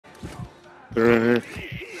They're in here.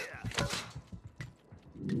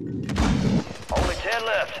 Only 10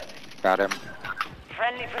 left. Got him.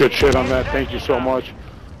 Good shit on that. Thank you so much.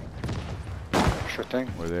 Sure thing.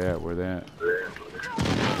 Where they at? Where they at?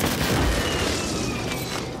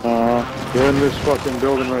 They're in this fucking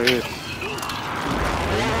building right here.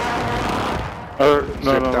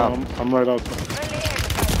 No, I'm right outside.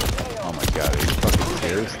 Oh my god, are you fucking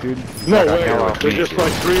terrorists, dude? No way. There's just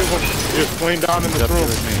like 3 of them just laying down in this room.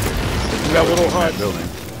 In that little hut. Building.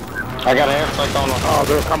 I got an airstrike on them. Oh,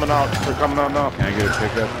 they're coming out. They're coming out now. Can I get a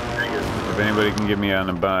pickup? If anybody can get me on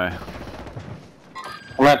a buy.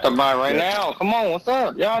 I'm at the buy right now. Come on, what's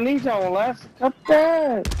up? Y'all need y'all last couple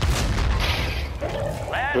days.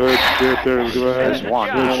 Good shit, there's one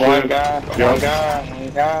guy.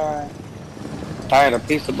 I had a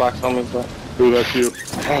pizza box on me, but... Ooh, that's you.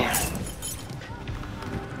 Damn.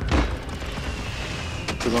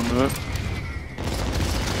 Good on that.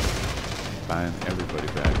 Buying everybody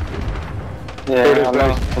back, dude. Yeah, Third is I know.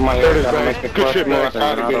 back. Somebody Third is gotta back. make the Good shit, more. man. I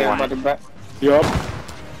tried to get everybody back. Yup.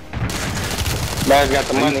 Bad's got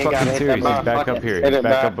the money, he Fucking gotta hit that serious. buy. He's back up here. He's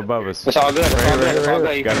back up above us. It's all good, it's all good, it's all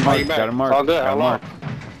good. You Got can him buy you marked, back. got him It's all good, marked.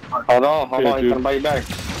 hold on. Hold on, he's gonna buy you back.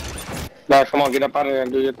 Nah, come on, get up out of there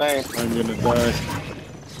and do your thing. I'm gonna die.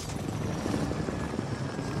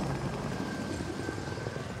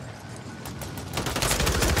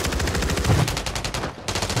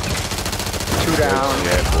 Two down.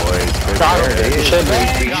 Yeah, boys. Got him.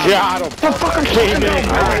 Got him. The fucker came in.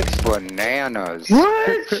 Nice. Bananas.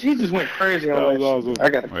 What? She just went crazy on That was awesome. I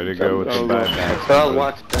got Way to go with the buyback. So I was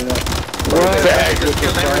watching that. What? Just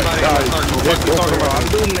kill everybody in the circle. What you talking about? I'm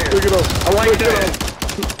doing that. Look at us. I like that.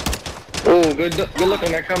 Oh, good look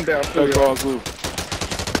on that come down. That's awesome.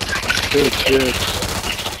 Good shit.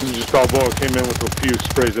 You just saw ball came in with a few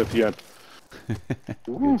sprays at the end.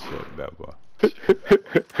 Good shit, that boy.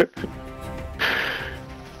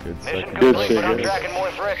 Good second. Good shit, But I'm yeah. tracking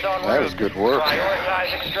more threats on That was good work.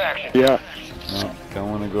 Prioritize extraction. Yeah. No, don't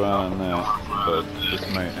want to go out on that, but this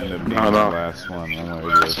might end up being No, the no. last one. One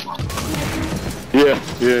way or Yeah.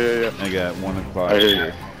 Yeah. I got 1 o'clock I hear you.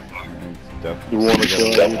 here. You want to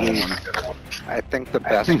kill I think the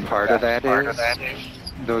best part of that is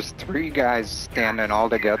those 3 guys standing all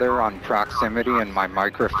together on proximity, and my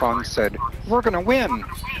microphone said, "We're gonna win,"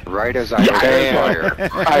 right as I opened fire.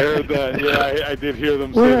 I heard that. Yeah, I did hear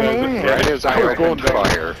them say that. Right as I opened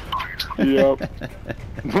fire. Yep.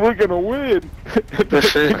 We're gonna win.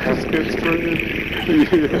 That's crazy.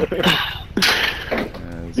 Yeah.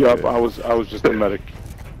 Yep. I was just a medic.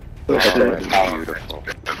 That's beautiful.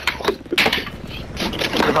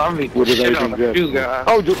 What did I even get?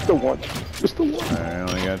 Oh, just the one. Just the one. I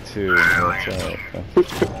only got 2.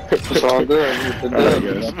 That's It's all good. Alright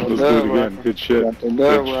guys, let's do it again. Good shit.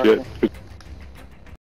 Good shit.